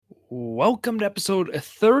Welcome to episode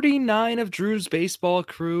 39 of Drew's Baseball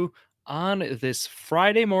Crew on this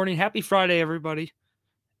Friday morning. Happy Friday, everybody.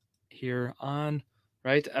 Here on,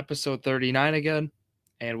 episode 39 again.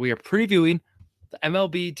 And we are previewing the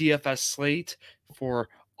MLB DFS slate for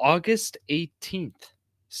August 18th.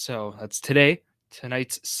 So that's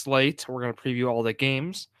tonight's slate. We're going to preview all the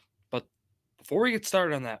games. But before we get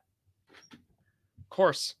started on that, of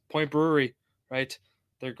course, Point Brewery, right?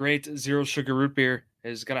 Their great zero sugar root beer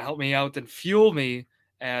is going to help me out and fuel me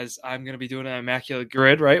as I'm going to be doing an Immaculate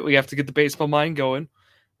grid, right? We have to get the baseball mind going,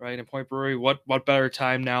 right? And Point Brewery, what better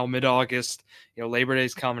time now, mid-August, Labor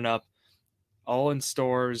Day's coming up, all in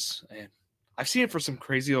stores. And I've seen it for some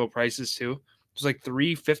crazy low prices too. It's like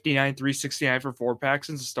 $3.59, $3.69 for 4-packs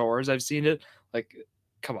in stores. I've seen it. Like,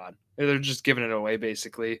 come on. They're just giving it away,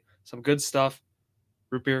 basically. Some good stuff.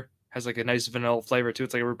 Root beer has like a nice vanilla flavor too.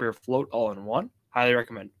 It's like a root beer float all in one. Highly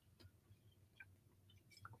recommend.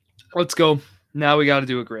 Let's go. Now we got to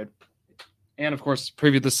do a grid. And of course,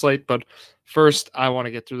 preview the slate. But first, I want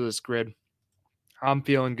to get through this grid. I'm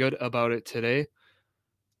feeling good about it today.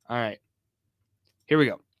 All right. Here we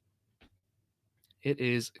go. It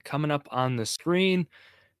is coming up on the screen.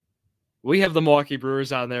 We have the Milwaukee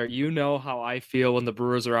Brewers on there. You know how I feel when the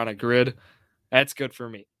Brewers are on a grid. That's good for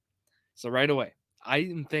me. So right away, I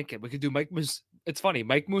am thinking we could do It's funny.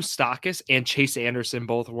 Mike Moustakas and Chase Anderson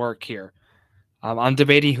both work here. I'm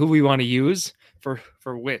debating who we want to use for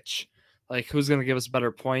which. Like, who's going to give us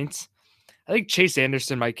better points? I think Chase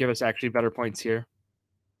Anderson might give us actually better points here.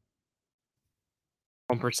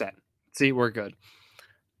 1%. See, we're good.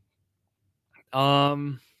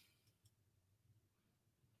 I'll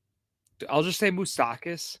just say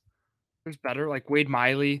Moustakas is better. Like, Wade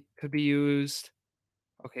Miley could be used.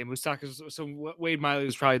 Okay, Moustakas. So Wade Miley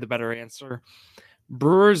is probably the better answer.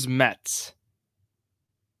 Brewers Mets.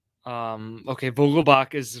 Okay,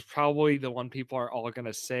 Vogelbach is probably the one people are all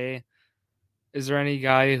gonna say. Is there any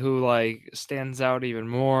guy who like stands out even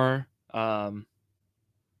more? I'll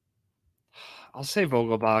say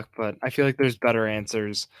Vogelbach, but I feel like there's better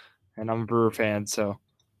answers, and I'm a Brewer fan, so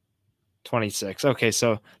 26. Okay,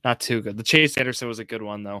 so not too good. The Chase Anderson was a good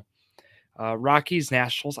one though. Rockies,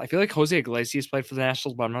 Nationals. I feel like Jose Iglesias played for the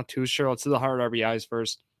Nationals, but I'm not too sure. Let's do the hard RBIs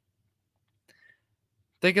first.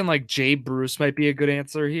 Thinking like Jay Bruce might be a good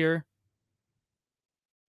answer here.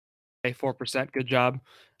 Okay, 4%. Good job.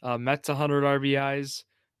 Mets 100 RBIs.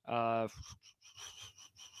 I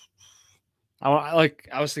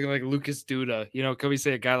was thinking like Lucas Duda. Could we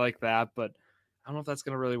say a guy like that? But I don't know if that's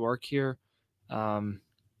gonna really work here. 100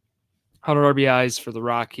 RBIs for the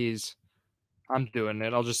Rockies. I'm doing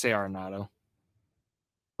it. I'll just say Arenado.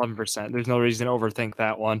 11%. There's no reason to overthink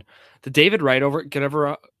that one. Did David Wright get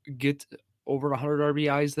over 100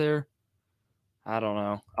 RBIs there? I don't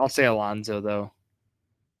know. I'll say Alonso though.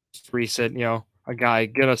 Just recent, a guy.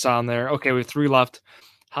 Get us on there. Okay, we have 3 left.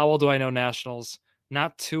 How well do I know Nationals?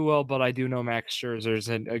 Not too well, but I do know Max Scherzer's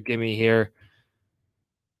a gimme here.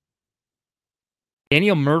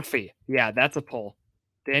 Daniel Murphy. Yeah, that's a pull.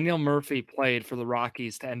 Daniel Murphy played for the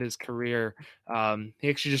Rockies to end his career. He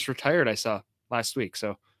actually just retired, I saw last week.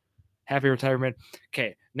 So happy retirement.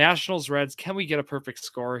 Okay, Nationals, Reds. Can we get a perfect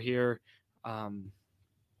score here?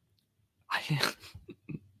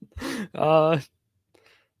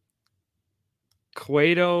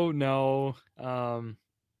 Cueto, no.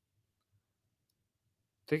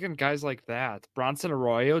 Thinking guys like that. Bronson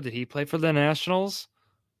Arroyo, did he play for the Nationals?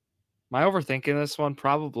 Am I overthinking this one?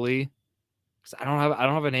 Probably. Because I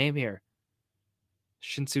don't have a name here.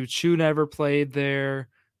 Shin-Soo Choo never played there.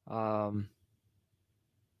 I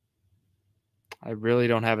really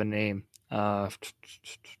don't have a name.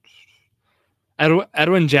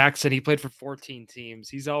 Edwin Jackson, he played for 14 teams.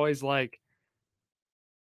 He's always like,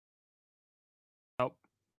 nope.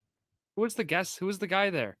 Who was the guy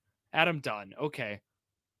there? Adam Dunn. Okay.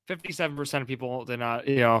 57% of people did not,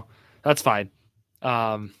 that's fine. 8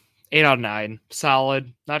 out of 9.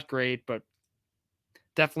 Solid. Not great, but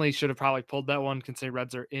definitely should have probably pulled that one considering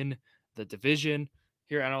Reds are in the division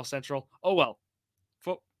here at NL Central. Oh, well.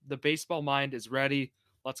 The baseball mind is ready.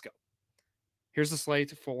 Let's go. Here's the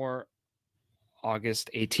slate for August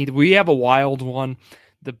 18th. We have a wild one.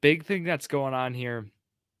 The big thing that's going on here,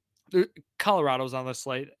 Colorado's on the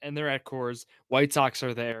slate, and they're at Coors. White Sox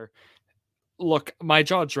are there. Look, my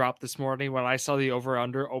jaw dropped this morning when I saw the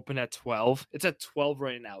over-under open at 12. It's at 12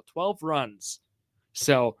 right now. 12 runs.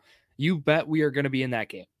 So you bet we are going to be in that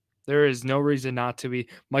game. There is no reason not to be.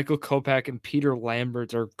 Michael Kopech and Peter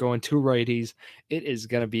Lambert are going 2 righties. It is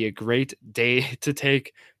going to be a great day to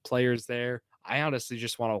take players there. I honestly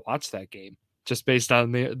just want to watch that game just based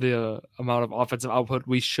on the amount of offensive output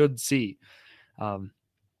we should see.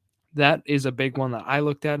 That is a big one that I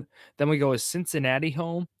looked at. Then we go, is Cincinnati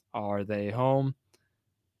home? Are they home?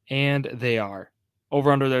 And they are.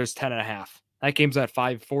 Over under there's 10.5. That game's at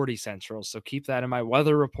 5:40 Central, so keep that in my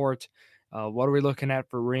weather report. What are we looking at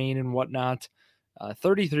for rain and whatnot?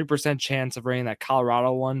 33% chance of rain, that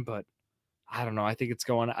Colorado one, but I don't know. I think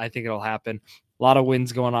it'll happen. A lot of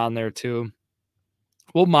winds going on there too.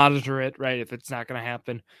 We'll monitor it, right? If it's not going to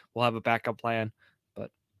happen, we'll have a backup plan.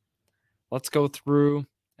 But let's go through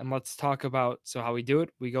and let's talk about how we do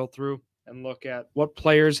it. We go through and look at what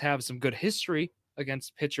players have some good history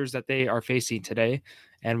against pitchers that they are facing today,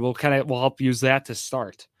 and we'll help use that to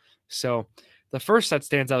start. So the first that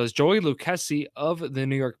stands out is Joey Lucchesi of the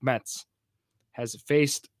New York Mets has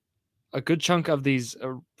faced a good chunk of these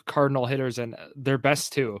Cardinal hitters, and their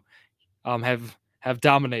best two have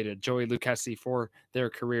dominated Joey Lucchesi for their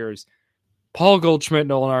careers. Paul Goldschmidt,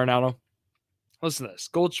 Nolan Arenado. Listen to this.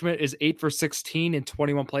 Goldschmidt is 8 for 16 in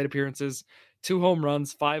 21 plate appearances, 2 home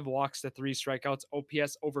runs, 5 walks to 3 strikeouts,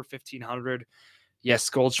 OPS over 1,500. Yes,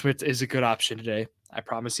 Goldschmidt is a good option today. I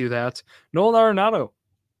promise you that. Nolan Arenado,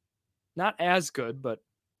 not as good, but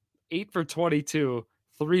 8 for 22,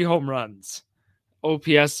 3 home runs.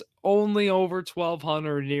 OPS only over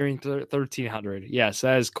 1,200, nearing 1,300. Yes,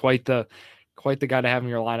 that is quite the guy to have in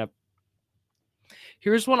your lineup.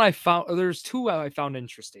 Here's one I found. There's two I found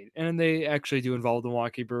interesting, and they actually do involve the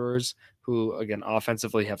Milwaukee Brewers, who again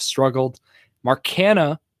offensively have struggled. Mark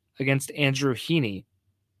Canha against Andrew Heaney.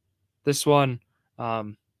 This one,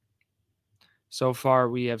 so far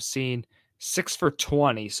we have seen 6 for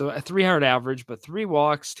 20, so a 300 average, but 3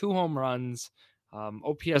 walks, 2 home runs,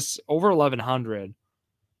 OPS over 1,100.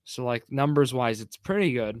 So like numbers wise, it's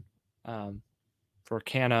pretty good for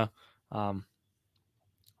Canha.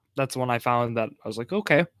 That's one I found that I was like,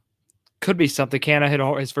 okay, could be something. Canha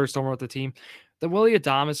hit his first homer with the team. The Willy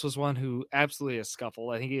Adames was one who absolutely a scuffle.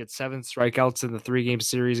 I think he had 7 strikeouts in the 3-game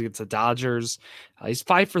series against the Dodgers. He's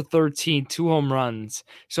 5 for 13, 2 home runs.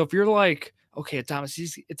 So if you're like, okay,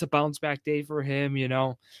 Adames, it's a bounce back day for him,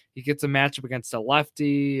 he gets a matchup against a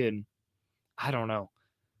lefty, and I don't know.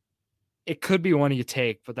 It could be one you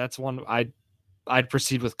take, but that's one I'd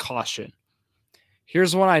proceed with caution.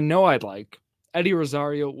 Here's one I know I'd like. Eddie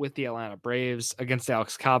Rosario with the Atlanta Braves against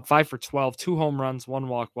Alex Cobb, 5 for 12, 2 home runs, 1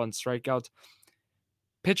 walk, 1 strikeout.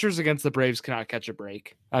 Pitchers against the Braves cannot catch a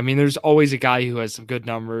break. I mean, there's always a guy who has some good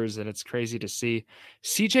numbers, and it's crazy to see.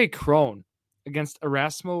 CJ Cron against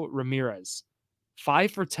Erasmo Ramirez,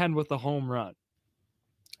 5 for 10 with a home run.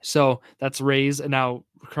 So that's Rays, and now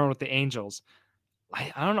Cron with the Angels. I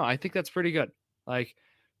don't know. I think that's pretty good. Like,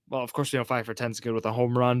 well, of course, 5 for 10 is good with a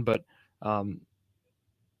home run, but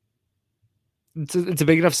it's a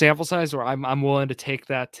big enough sample size where I'm willing to take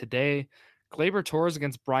that today. Gleyber Torres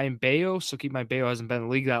against Brian Bayo. So keep in mind, Bayo hasn't been in the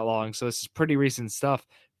league that long, so this is pretty recent stuff.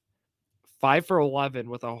 5 for 11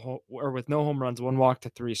 with no home runs, 1 walk to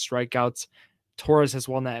 3 strikeouts. Torres has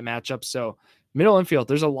won that matchup. So middle infield,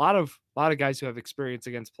 there's a lot of guys who have experience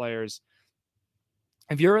against players.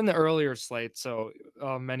 If you're in the earlier slate, so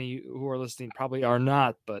many who are listening probably are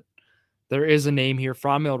not, but there is a name here,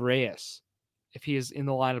 Franmil Reyes. If he is in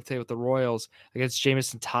the lineup today with the Royals against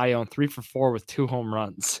Jameson Taillon, 3 for 4 with 2 home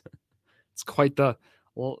runs. It's quite the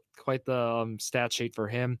stat sheet for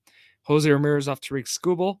him. Jose Ramirez off Tariq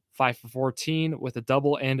Skubal, 5 for 14 with a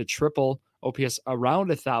double and a triple. OPS around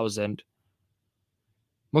 1,000.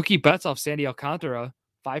 Mookie Betts off Sandy Alcantara,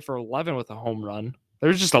 5 for 11 with a home run.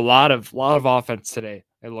 There's just a lot of offense today,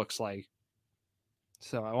 it looks like.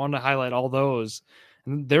 So I wanted to highlight all those.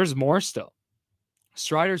 And there's more still.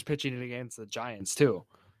 Strider's pitching it against the Giants too.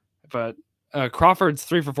 But Crawford's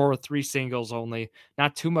 3 for 4 with 3 singles only.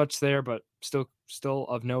 Not too much there, but still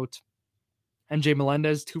of note. NJ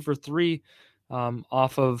Melendez, 2 for 3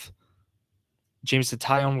 off of Jameson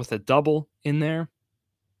Taillon with a double in there.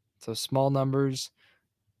 So small numbers.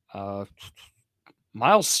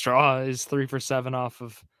 Miles Straw is 3 for 7 off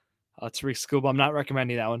of Tariq Skubal. I'm not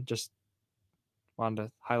recommending that one. Just wanted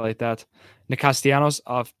to highlight that. Nick Castellanos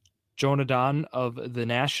off Jonah Don of the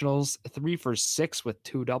Nationals, 3 for 6 with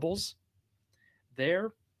 2 doubles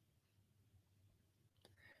there.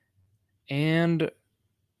 And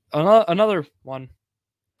another one,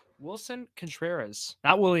 Wilson Contreras,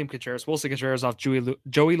 not William Contreras, Wilson Contreras off Joey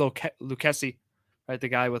Lucchesi, right? The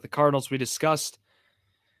guy with the Cardinals we discussed.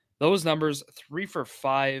 Those numbers, 3 for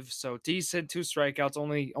 5, so decent. 2 strikeouts,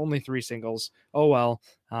 only 3 singles. Oh well.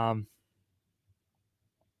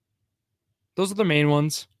 Those are the main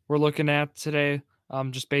ones we're looking at today,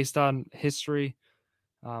 just based on history.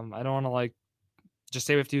 I don't want to just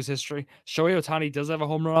say we have to use history. Shohei Ohtani does have a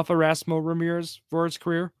home run off of Erasmo Ramirez for his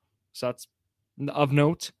career, so that's of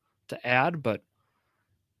note to add. But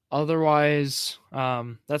Otherwise,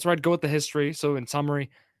 that's where I'd go with the history. So in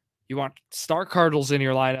summary, you want star Cardinals in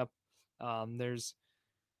your lineup.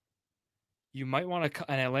 You might want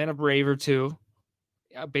an Atlanta Brave or two,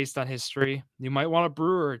 based on history. You might want a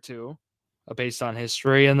Brewer or two, based on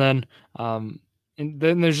history, and then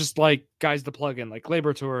there's just like guys to plug in, like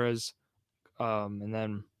Labor Torres, and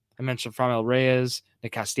then I mentioned Framil Reyes,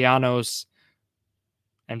 Nick Castellanos,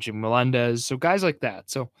 MG Melendez, so guys like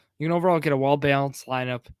that. So you can overall get a well balanced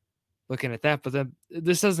lineup looking at that. But then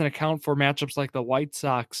this doesn't account for matchups like the White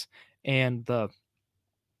Sox and the.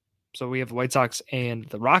 So we have the White Sox and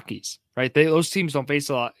the Rockies, right? Those teams don't face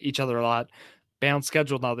each other a lot. Balanced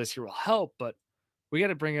schedule now this year will help, but we got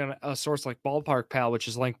to bring in a source like Ballpark Pal, which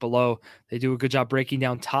is linked below. They do a good job breaking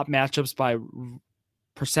down top matchups by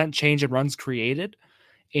percent change in runs created.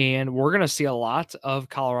 And we're going to see a lot of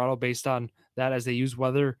Colorado based on that as they use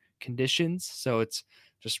weather conditions. So it's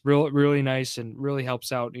just really nice and really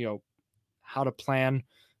helps out, how to plan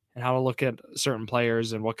and how to look at certain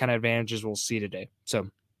players and what kind of advantages we'll see today. So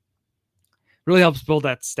really helps build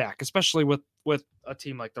that stack, especially with a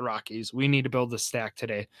team like the Rockies. We need to build the stack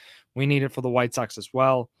today. We need it for the White Sox as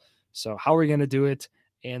well. So how are we going to do it?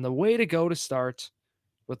 And the way to go to start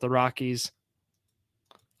with the Rockies,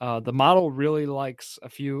 the model really likes a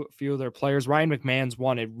few of their players. Ryan McMahon's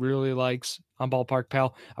one it really likes on Ballpark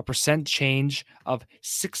Pal, a percent change of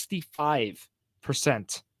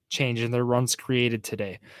 65% change in their runs created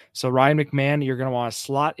today. So Ryan McMahon, you're going to want to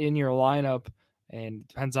slot in your lineup, and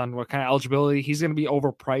depends on what kind of eligibility. He's going to be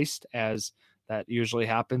overpriced, as that usually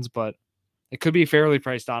happens, but it could be fairly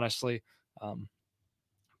priced, honestly. But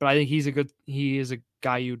I think he is a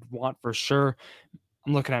guy you'd want for sure.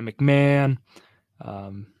 I'm looking at McMahon.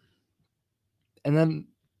 And then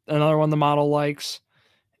another one the model likes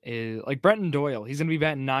is like Brenton Doyle. He's going to be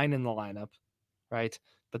batting 9 in the lineup, right?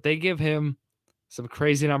 But they give him some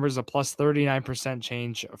crazy numbers, a plus 39%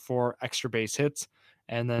 change for extra base hits,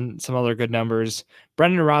 and then some other good numbers.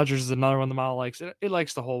 Brendan Rodgers is another one the model likes. It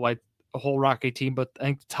likes the whole Rocky team, but I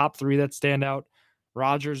think the top 3 that stand out: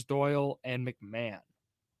 Rodgers, Doyle, and McMahon.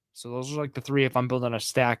 So those are like the 3. If I'm building a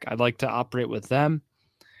stack, I'd like to operate with them.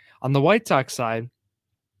 On the White Sox side,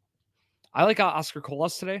 I like Oscar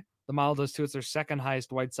Colas today. The model does too. It's their second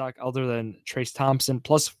highest White Sox other than Trace Thompson,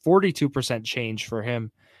 plus 42% change for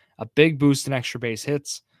him. A big boost in extra base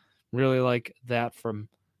hits. Really like that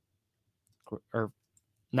or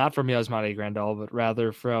not from Yasmani Grandal, but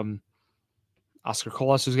rather from Oscar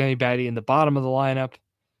Colas, who's going to be batting in the bottom of the lineup.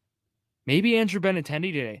 Maybe Andrew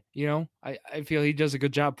Benintendi today. I feel he does a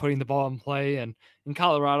good job putting the ball in play, and in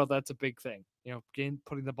Colorado, that's a big thing.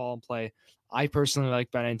 Putting the ball in play. I personally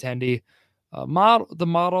like Benintendi. The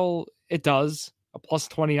model, it does a plus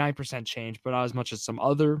 29% change, but not as much as some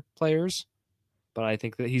other players. But I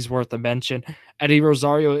think that he's worth a mention. Eddie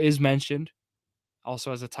Rosario is mentioned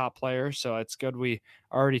also as a top player, so it's good we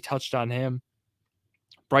already touched on him.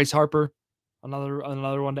 Bryce Harper,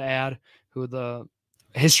 another one to add, who the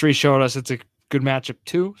history showed us it's a good matchup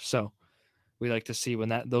too. So we like to see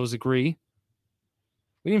when those agree.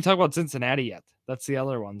 We didn't even talk about Cincinnati yet. That's the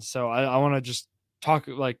other one. So I want to just talk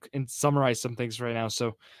and summarize some things right now,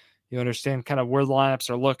 so you understand kind of where the lineups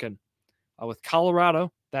are looking. With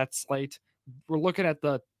Colorado, that slate, we're looking at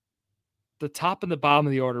the top and the bottom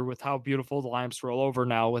of the order with how beautiful the lineups roll over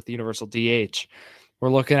now with the universal DH. We're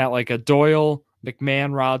looking at like a Doyle,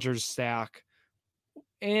 McMahon, Rodgers stack.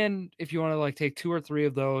 And if you want to take 2 or 3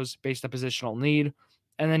 of those based on positional need,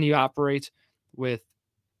 and then you operate with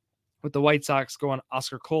the White Sox going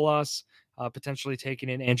Oscar Colas, potentially taking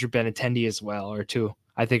in Andrew Benintendi as well, or 2,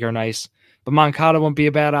 I think are nice. But Moncada won't be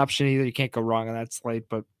a bad option either. You can't go wrong on that slate,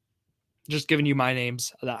 but just giving you my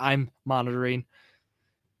names that I'm monitoring.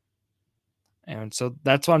 And so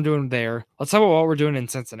that's what I'm doing there. Let's talk about what we're doing in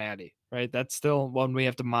Cincinnati, right? That's still one we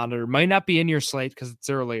have to monitor. Might not be in your slate because it's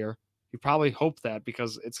earlier. You probably hope that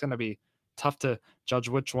because it's going to be tough to judge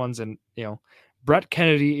which ones. And, Brett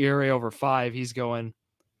Kennedy, ERA over 5, he's going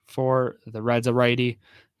for the Reds, a righty.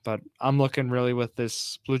 But I'm looking really with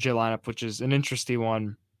this Blue Jay lineup, which is an interesting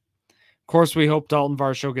one. Of course, we hope Dalton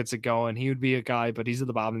Varsho gets it going. He would be a guy, but he's at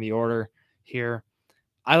the bottom of the order here.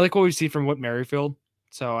 I like what we see from Whit Merrifield,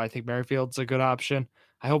 so I think Merrifield's a good option.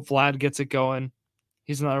 I hope Vlad gets it going.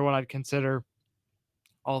 He's another one I'd consider.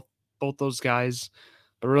 Both those guys,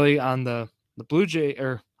 but really on the Blue Jay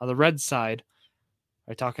or on the Red side,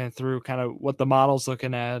 right, talking through kind of what the model's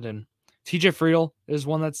looking at, and TJ Friedl is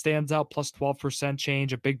one that stands out, plus 12%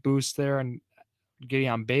 change, a big boost there, and getting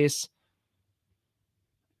on base.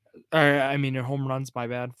 Your home runs, my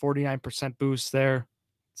bad. 49% boost there.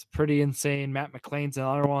 It's pretty insane. Matt McLean's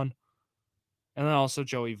another one. And then also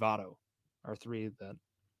Joey Votto are 3 that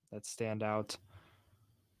that stand out.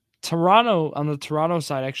 Toronto, on the Toronto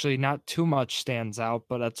side, actually not too much stands out,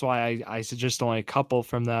 but that's why I suggest only a couple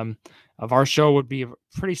from them. Of our show would be a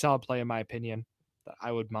pretty solid play, in my opinion, that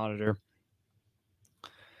I would monitor.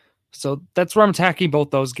 So that's where I'm attacking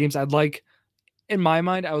both those games. In my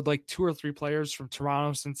mind, I would like 2 or 3 players from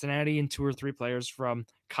Toronto, Cincinnati, and 2 or 3 players from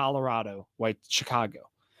Colorado, Chicago.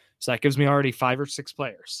 So that gives me already 5 or 6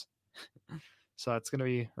 players. So that's going to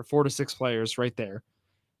be, or 4 to 6 players right there.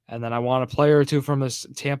 And then I want a player or two from this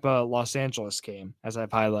Tampa Los Angeles game, as I've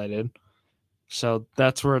highlighted. So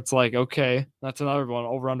that's where it's like, okay, that's another one.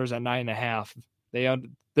 Over-unders at 9.5.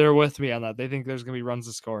 They're with me on that. They think there's going to be runs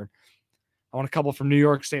to score. I want a couple from New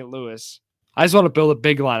York, St. Louis. I just want to build a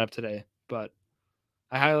big lineup today, but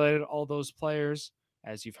I highlighted all those players,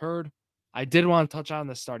 as you've heard. I did want to touch on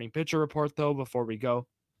the starting pitcher report, though, before we go.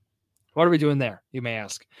 What are we doing there, you may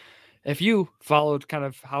ask? If you followed kind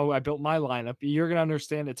of how I built my lineup, you're going to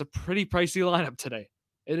understand it's a pretty pricey lineup today.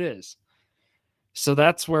 It is. So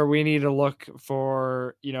that's where we need to look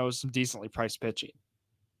for, some decently priced pitching.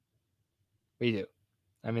 We do.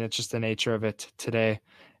 I mean, it's just the nature of it today.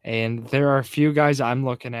 And there are a few guys I'm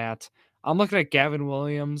looking at. I'm looking at Gavin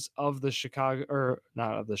Williams of the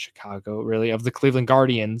of the Cleveland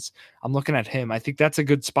Guardians. I'm looking at him. I think that's a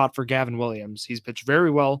good spot for Gavin Williams. He's pitched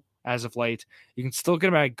very well as of late. You can still get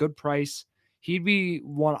him at a good price. He'd be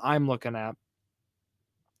one I'm looking at.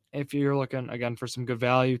 If you're looking, again, for some good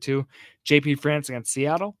value too. JP France against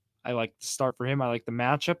Seattle. I like the start for him. I like the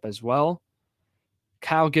matchup as well.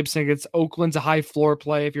 Kyle Gibson against Oakland's a high floor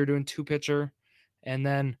play if you're doing 2-pitcher. And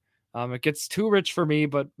then it gets too rich for me,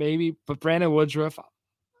 but Brandon Woodruff,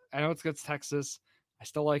 I know it's against Texas. I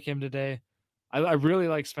still like him today. I really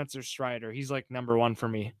like Spencer Strider. He's like number 1 for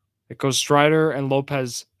me. It goes Strider and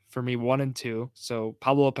Lopez for me 1 and 2. So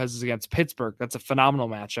Pablo Lopez is against Pittsburgh. That's a phenomenal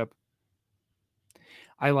matchup.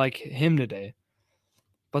 I like him today.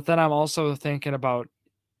 But then I'm also thinking about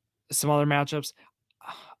some other matchups.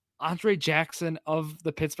 Andre Jackson of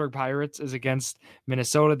the Pittsburgh Pirates is against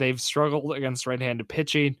Minnesota. They've struggled against right-handed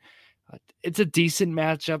pitching. It's a decent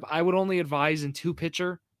matchup. I would only advise in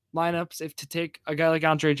 2-pitcher lineups if to take a guy like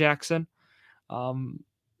Andre Jackson. One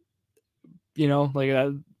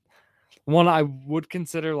I would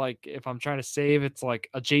consider, like, if I'm trying to save, it's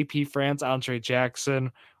like a JP France, Andre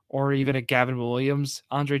Jackson, or even a Gavin Williams,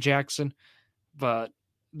 Andre Jackson. But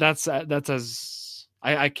that's as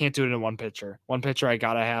I can't do it in 1 pitcher. 1 pitcher I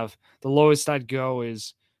gotta have. The lowest I'd go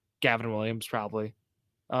is Gavin Williams probably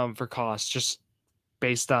for cost, just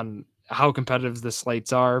based on how competitive the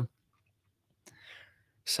slates are.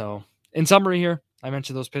 So in summary here, I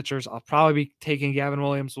mentioned those pitchers. I'll probably be taking Gavin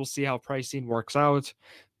Williams. We'll see how pricing works out,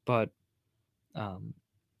 but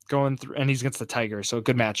going through, and he's against the Tigers, so a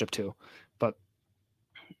good matchup too. But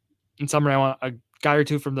in summary, I want a guy or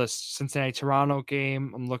two from the Cincinnati-Toronto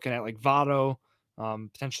game. I'm looking at like Votto,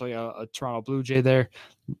 potentially a Toronto Blue Jay there.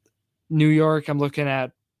 New York, I'm looking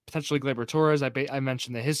at potentially Gleyber Torres. I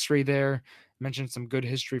mentioned the history there. I mentioned some good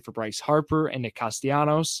history for Bryce Harper and Nick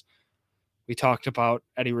Castellanos. We talked about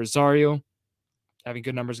Eddie Rosario having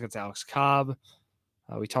good numbers against Alex Cobb.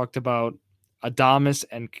 We talked about Adames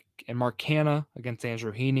and Mark Canha against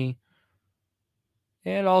Andrew Heaney.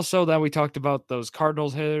 And also then we talked about those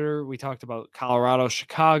Cardinals hitter. We talked about Colorado,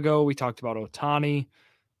 Chicago. We talked about Ohtani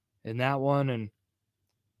in that one. And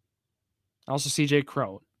also CJ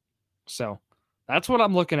Crone. So that's what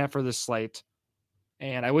I'm looking at for this slate.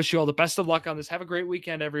 And I wish you all the best of luck on this. Have a great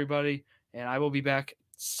weekend, everybody. And I will be back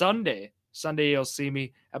Sunday. Sunday, you'll see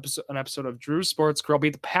me an episode of Drew Sports Crew. I'll be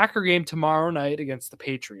at the Packer game tomorrow night against the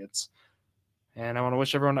Patriots. And I want to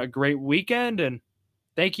wish everyone a great weekend. And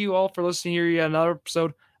thank you all for listening here. Another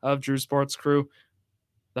episode of Drew Sports Crew,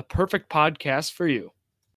 the perfect podcast for you.